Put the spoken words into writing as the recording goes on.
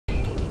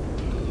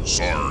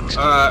Sarge.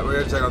 Alright, we're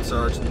gonna check on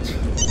Sarge.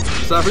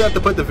 So I forgot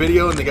to put the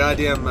video in the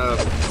goddamn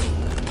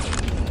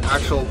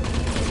actual,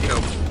 you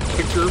know,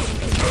 picture.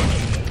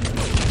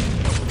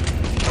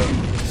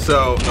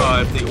 So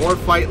if the ore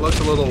fight looks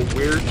a little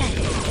weird,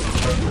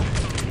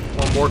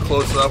 or more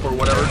close up or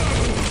whatever, You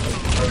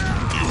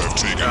have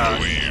taken the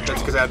lead.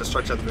 that's because I had to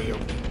stretch out the video.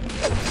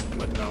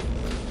 But no.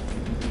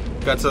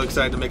 Got so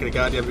excited to make it a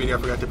goddamn video,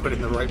 I forgot to put it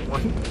in the right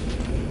one.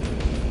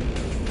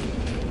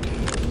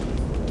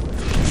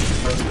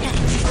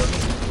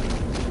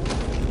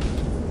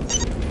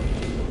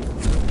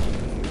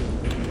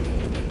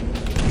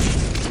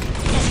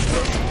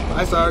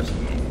 Hi, Sarge.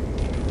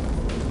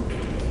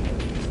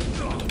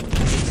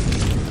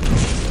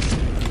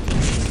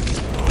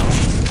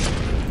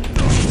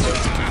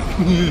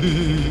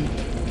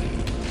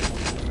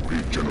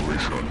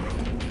 Regeneration.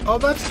 Oh,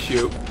 that's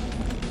cute.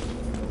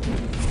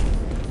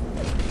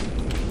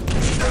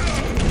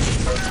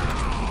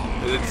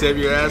 It didn't save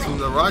your ass from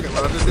the rocket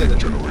launcher, did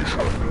it?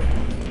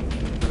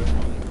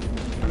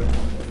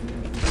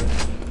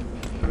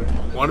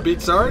 Want to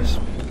beat Sarge?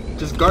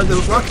 Just guard the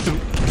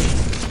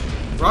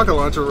rocket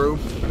launcher room.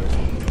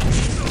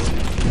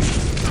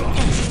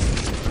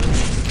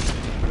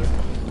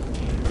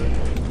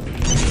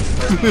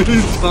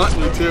 He's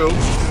taunting me too.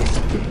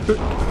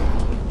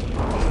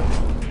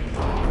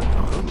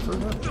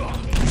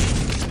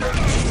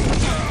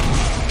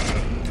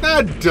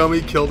 That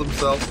dummy killed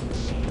himself.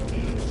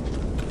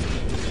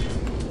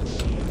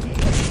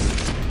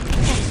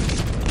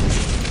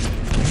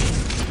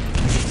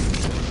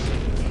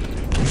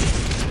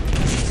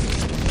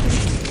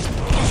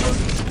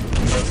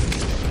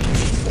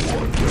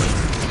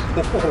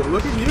 Oh,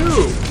 look at you!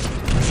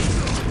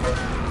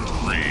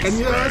 And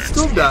yeah, I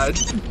still died.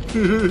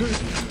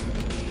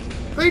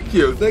 Thank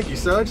you,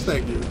 Sarge,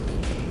 thank you.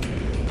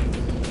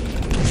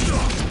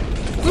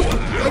 Oop,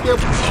 thank you.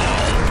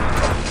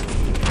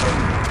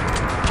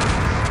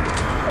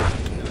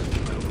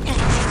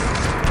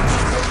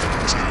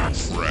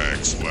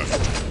 Frags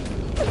left.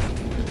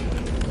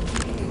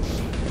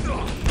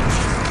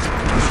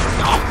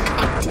 Oh,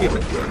 god damn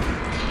it.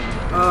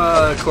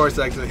 Of course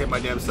I accidentally hit my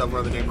damn self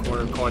around the damn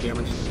corner and claw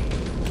damage.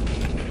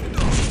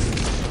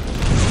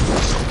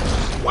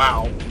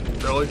 Wow.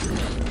 Really?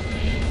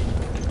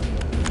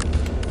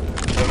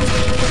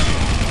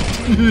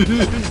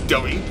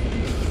 Dummy.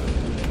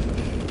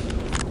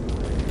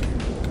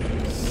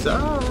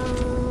 Sarge.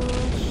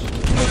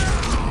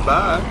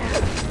 Bye.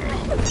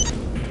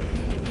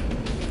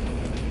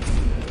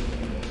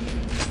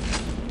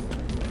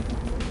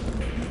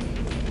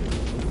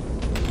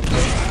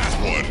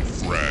 One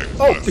frag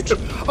Oh, left.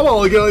 I'm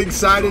all getting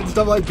excited and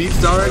stuff like beat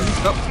Sarge.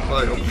 Oh,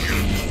 well, there you go.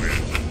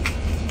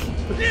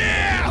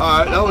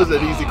 Alright, that was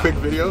an easy, quick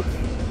video.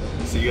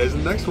 See you guys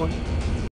in the next one.